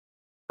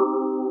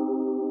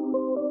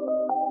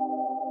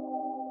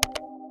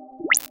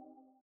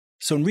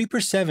So in Reaper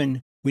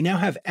 7, we now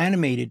have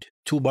animated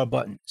toolbar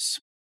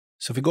buttons.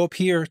 So if we go up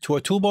here to our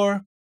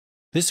toolbar,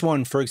 this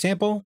one, for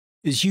example,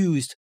 is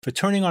used for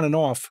turning on and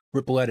off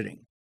ripple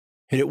editing.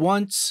 Hit it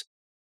once,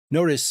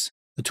 notice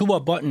the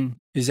toolbar button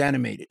is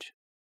animated.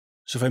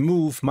 So if I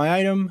move my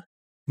item,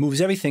 it moves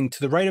everything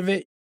to the right of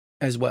it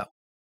as well.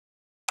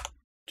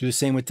 Do the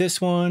same with this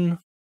one.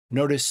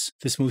 Notice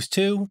this moves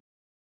too.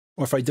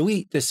 Or if I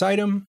delete this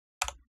item,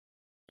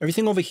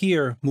 everything over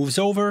here moves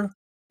over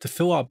to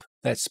fill up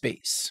that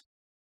space.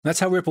 That's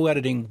how ripple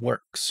editing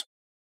works.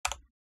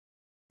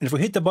 And if we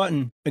hit the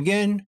button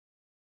again,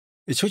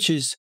 it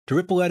switches to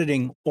ripple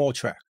editing all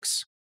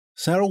tracks.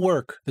 So that'll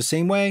work the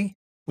same way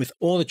with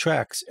all the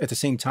tracks at the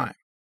same time.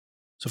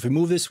 So if we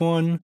move this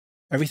one,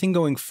 everything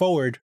going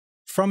forward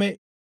from it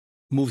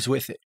moves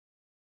with it.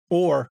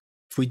 Or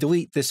if we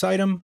delete this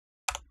item,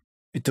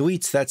 it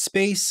deletes that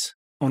space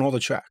on all the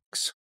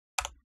tracks.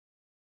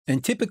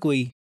 And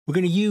typically, we're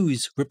going to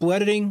use ripple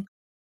editing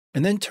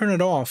and then turn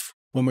it off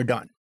when we're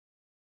done.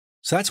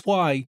 So that's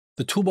why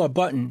the toolbar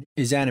button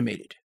is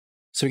animated.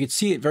 So we can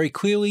see it very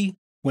clearly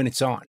when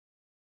it's on.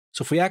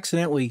 So if we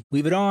accidentally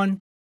leave it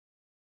on,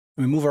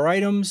 and we move our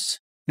items,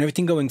 and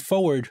everything going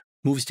forward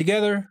moves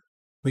together,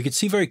 we can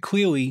see very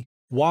clearly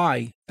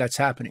why that's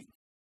happening,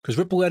 because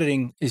ripple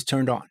editing is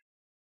turned on.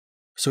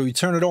 So we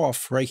turn it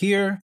off right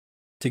here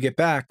to get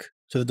back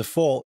to the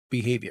default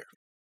behavior.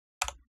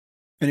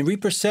 And in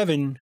Reaper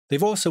 7,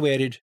 they've also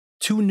added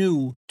 2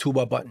 new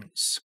toolbar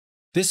buttons.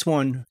 This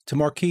one to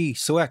marquee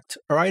select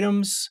our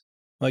items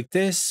like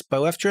this by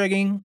left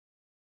dragging.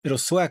 It'll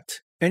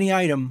select any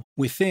item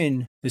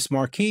within this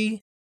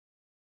marquee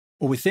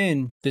or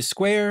within this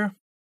square.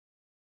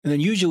 And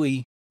then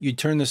usually you'd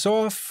turn this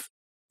off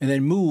and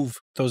then move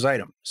those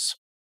items.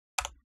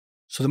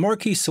 So the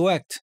marquee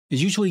select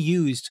is usually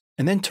used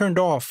and then turned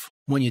off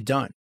when you're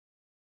done.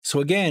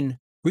 So again,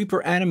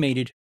 Reaper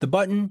animated the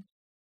button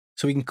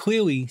so we can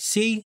clearly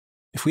see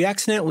if we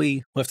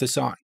accidentally left this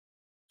on.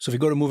 So if we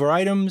go to move our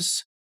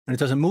items and it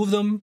doesn't move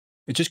them,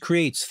 it just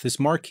creates this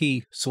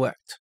marquee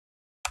select.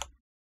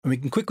 And we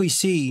can quickly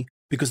see,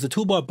 because the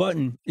toolbar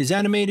button is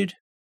animated,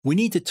 we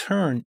need to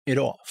turn it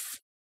off.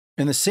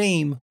 And the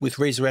same with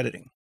razor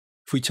editing.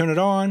 If we turn it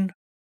on,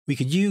 we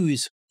could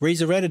use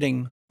razor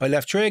editing by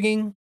left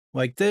dragging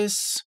like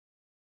this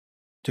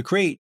to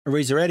create a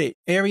razor edit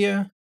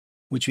area,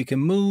 which we can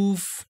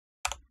move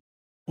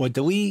or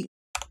delete.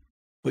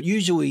 But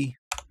usually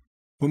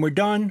when we're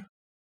done,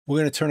 we're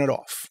going to turn it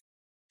off.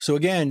 So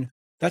again,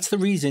 that's the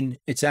reason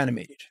it's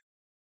animated.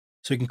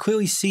 So you can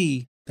clearly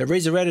see that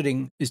razor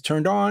editing is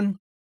turned on,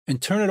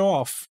 and turn it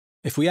off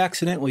if we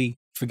accidentally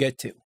forget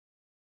to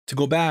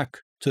go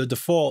back to the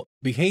default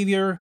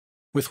behavior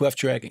with left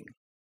dragging.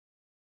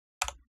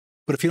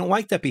 But if you don't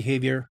like that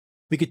behavior,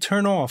 we could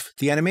turn off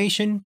the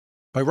animation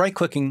by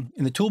right-clicking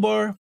in the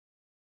toolbar,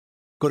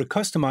 go to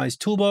Customize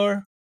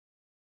Toolbar,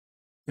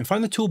 and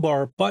find the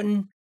toolbar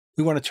button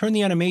we want to turn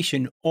the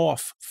animation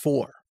off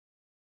for.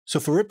 So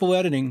for ripple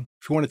editing,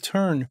 if you want to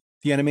turn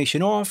the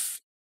animation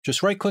off,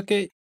 just right-click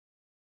it,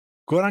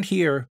 go down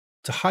here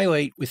to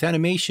highlight with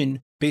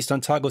animation based on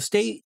toggle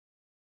state,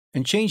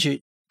 and change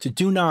it to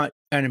do not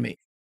animate.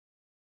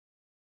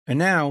 And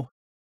now,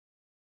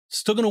 it's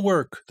still going to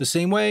work the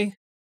same way.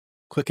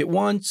 Click it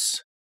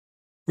once.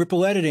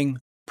 Ripple editing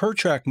per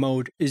track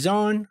mode is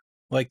on,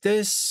 like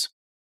this.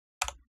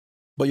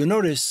 But you'll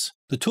notice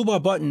the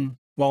toolbar button,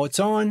 while it's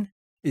on,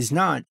 is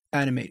not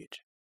animated.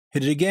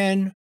 Hit it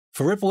again.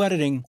 For ripple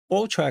editing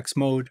all tracks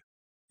mode,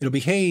 it'll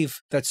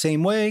behave that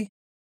same way.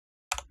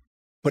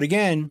 But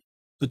again,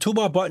 the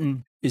toolbar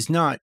button is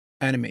not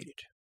animated.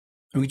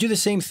 And we do the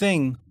same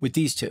thing with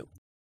these two.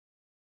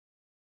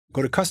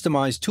 Go to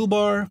Customize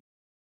Toolbar,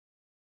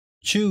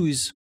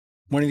 choose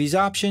one of these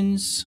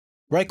options,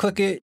 right-click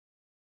it,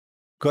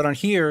 go down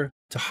here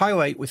to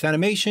highlight with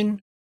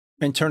animation,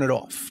 and turn it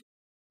off.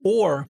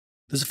 Or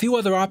there's a few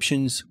other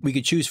options we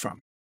could choose from.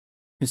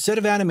 Instead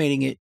of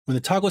animating it when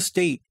the toggle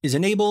state is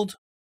enabled,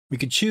 we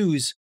could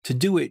choose to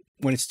do it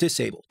when it's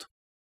disabled.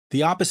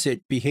 The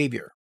opposite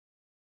behavior.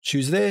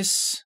 Choose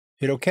this,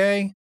 hit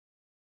OK.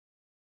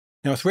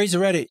 Now with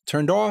Razor Edit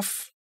turned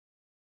off,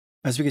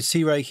 as we can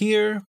see right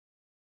here,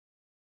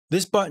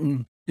 this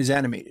button is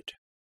animated.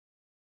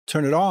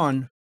 Turn it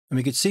on, and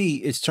we can see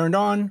it's turned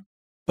on,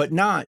 but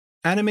not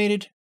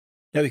animated.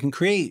 Now we can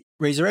create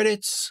Razor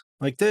Edits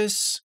like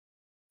this,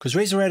 because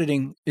Razor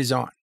Editing is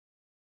on.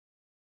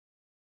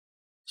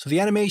 So the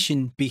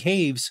animation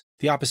behaves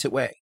the opposite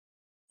way.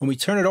 When we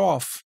turn it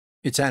off,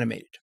 it's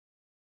animated.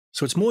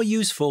 So it's more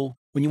useful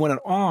when you want it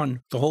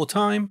on the whole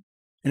time,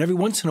 and every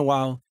once in a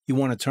while, you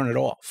want to turn it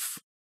off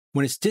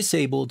when it's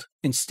disabled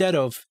instead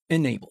of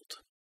enabled.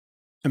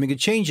 And we can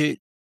change it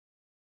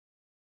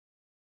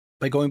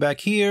by going back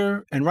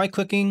here and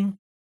right-clicking,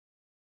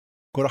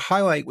 go to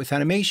Highlight with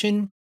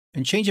Animation,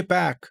 and change it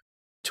back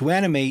to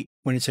animate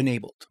when it's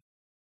enabled.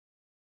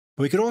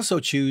 But we could also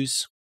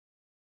choose,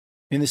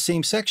 in the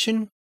same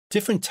section,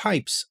 different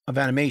types of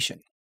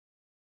animation.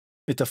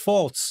 It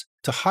defaults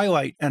to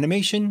Highlight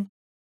Animation.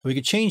 We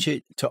could change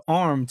it to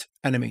Armed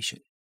Animation.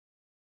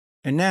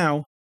 And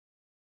now,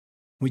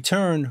 we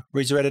turn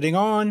razor editing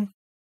on,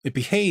 it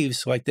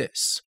behaves like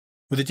this,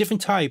 with a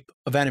different type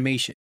of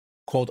animation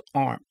called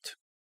armed.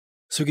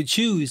 So we could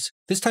choose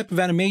this type of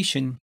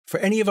animation for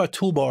any of our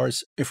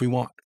toolbars if we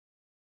want.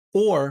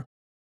 Or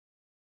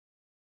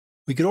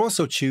we could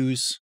also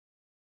choose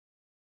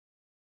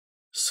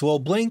slow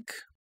blink,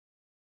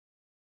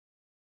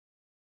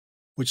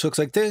 which looks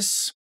like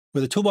this,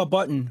 where the toolbar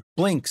button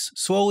blinks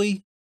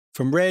slowly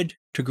from red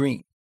to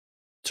green.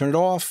 Turn it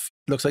off,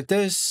 it looks like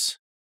this.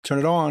 Turn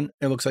it on,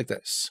 it looks like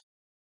this.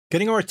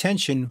 Getting our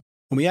attention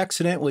when we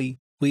accidentally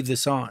leave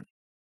this on.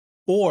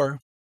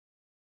 Or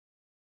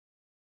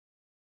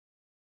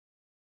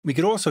we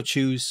could also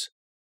choose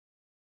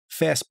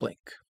fast blink,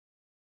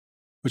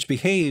 which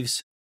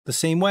behaves the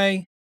same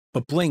way,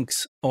 but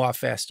blinks a lot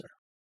faster.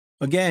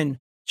 Again,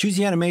 choose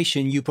the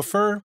animation you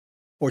prefer,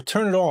 or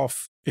turn it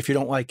off if you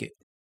don't like it.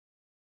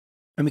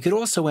 And we could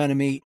also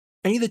animate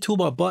any of the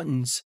toolbar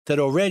buttons that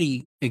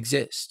already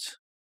exist,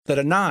 that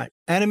are not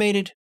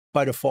animated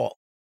by default,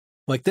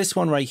 like this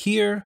one right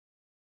here,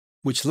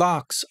 which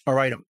locks our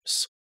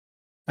items.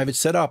 I have it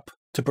set up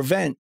to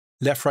prevent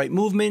left-right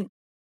movement.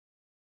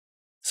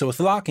 So with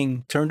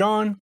locking turned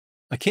on,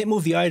 I can't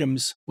move the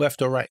items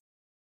left or right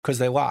because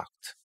they're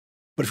locked.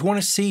 But if you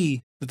want to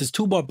see that this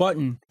toolbar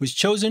button was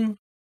chosen,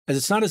 as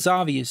it's not as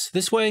obvious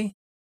this way,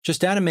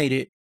 just animate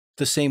it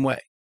the same way.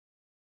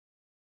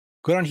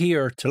 Go down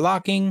here to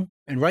locking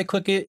and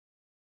right-click it.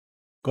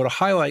 Go to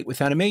highlight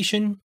with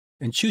animation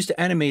and choose to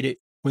animate it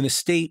when the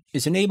state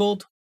is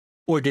enabled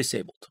or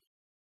disabled.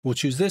 We'll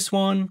choose this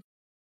one,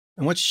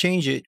 and let's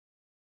change it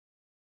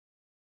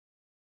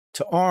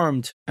to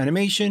armed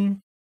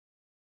animation.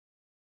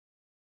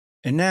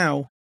 And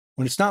now,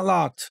 when it's not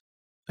locked,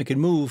 I can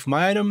move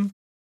my item,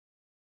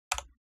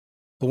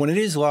 but when it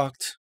is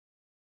locked,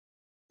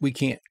 we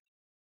can't.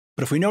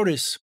 But if we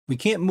notice, we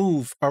can't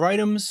move our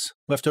items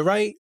left or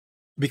right,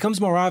 it becomes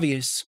more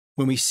obvious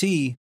when we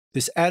see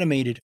this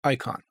animated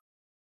icon,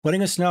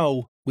 letting us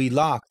know we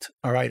locked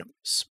our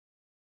items.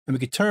 And we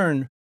could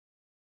turn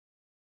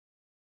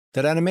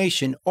that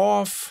animation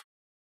off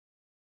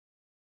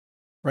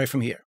right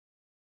from here.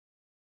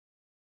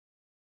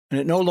 And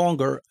it no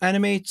longer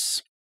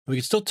animates. We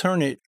can still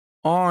turn it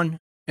on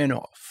and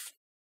off.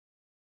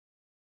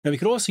 Now we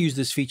could also use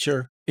this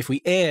feature if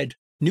we add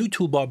new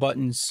toolbar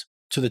buttons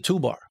to the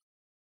toolbar.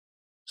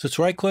 So let's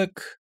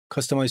right-click,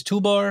 customize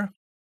toolbar,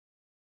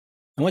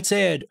 and let's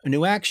add a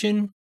new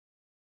action.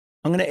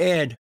 I'm going to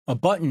add a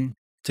button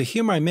to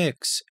hear my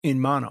mix in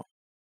mono.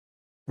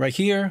 Right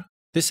here,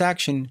 this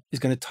action is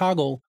going to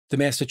toggle the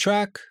master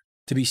track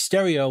to be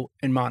stereo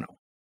and mono.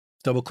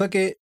 Double-click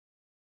it.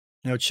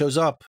 Now it shows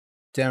up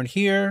down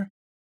here.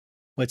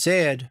 Let's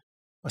add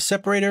a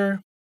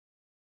separator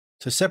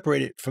to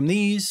separate it from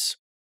these.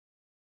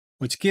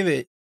 Let's give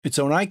it its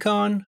own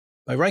icon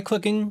by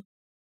right-clicking.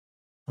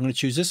 I'm going to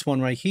choose this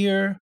one right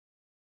here.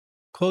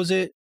 Close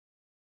it.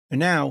 And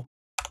now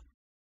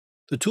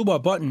the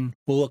toolbar button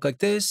will look like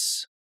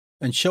this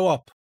and show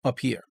up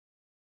here.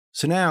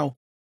 So now,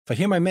 if I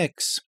hear my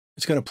mix,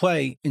 it's going to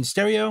play in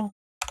stereo.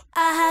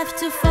 I have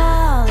to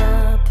fall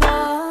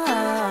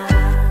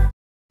apart.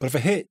 But if I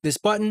hit this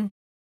button,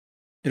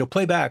 it'll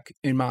play back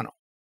in mono.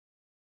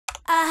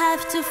 I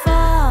have to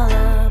fall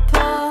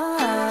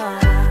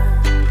apart.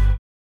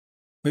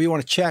 Maybe you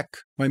want to check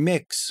my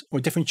mix or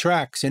different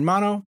tracks in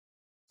mono,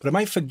 but I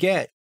might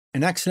forget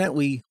and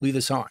accidentally leave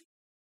this on.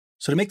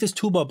 So to make this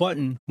toolbar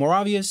button more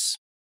obvious,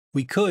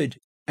 we could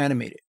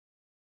animate it.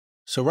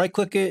 So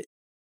right-click it,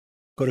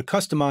 go to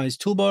Customize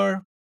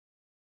Toolbar,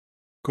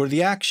 go to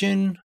the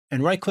action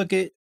and right-click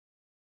it,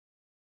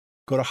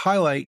 go to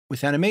Highlight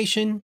with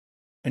Animation,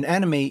 and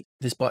animate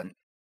this button.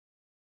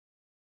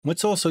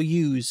 Let's also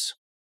use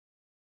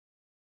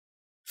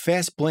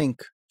Fast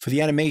Blink for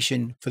the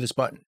animation for this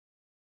button.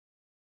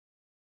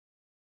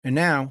 And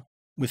now,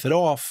 with it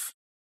off,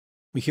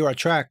 we hear our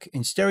track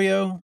in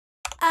stereo.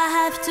 I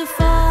have to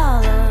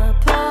fall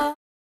apart.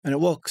 And it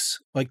looks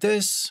like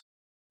this,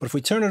 but if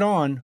we turn it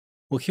on,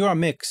 we'll hear our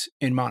mix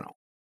in mono.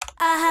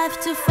 I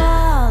have to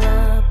fall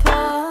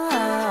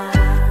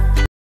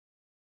apart.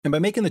 And by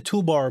making the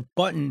toolbar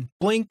button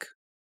blink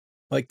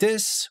like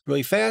this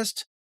really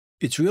fast,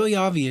 it's really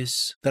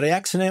obvious that I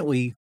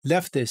accidentally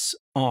left this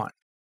on,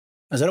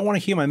 as I don't want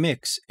to hear my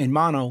mix in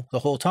mono the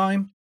whole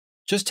time,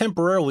 just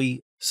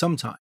temporarily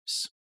sometimes.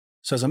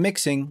 So as I'm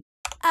mixing,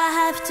 I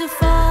have to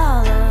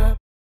fall apart.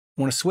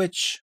 I want to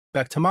switch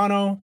back to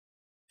mono,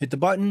 hit the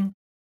button.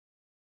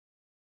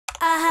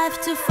 I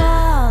have to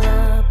fall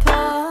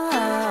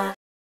apart.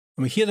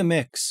 And we hear the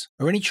mix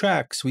or any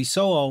tracks we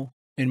solo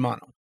in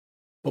mono.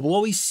 But we'll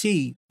always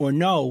see or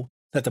know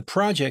that the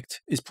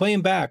project is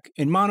playing back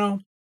in mono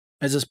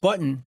as this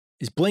button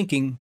is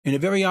blinking in a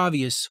very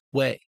obvious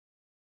way.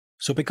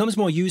 So it becomes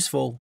more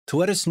useful to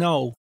let us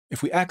know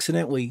if we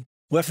accidentally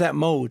left that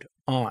mode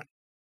on.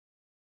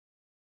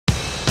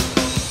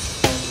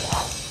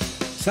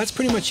 So that's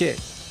pretty much it.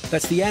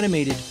 That's the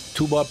animated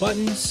toolbar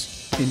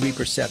buttons in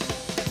Reaper 7.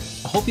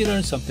 I hope you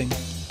learned something,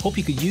 hope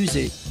you could use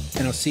it,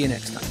 and I'll see you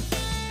next time.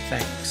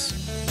 Thanks.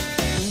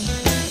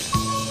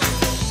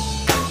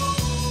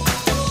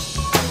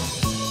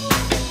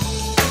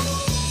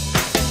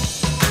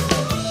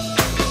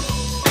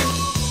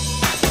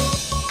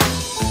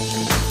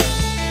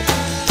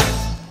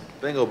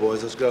 Bingo,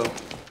 boys, let's go.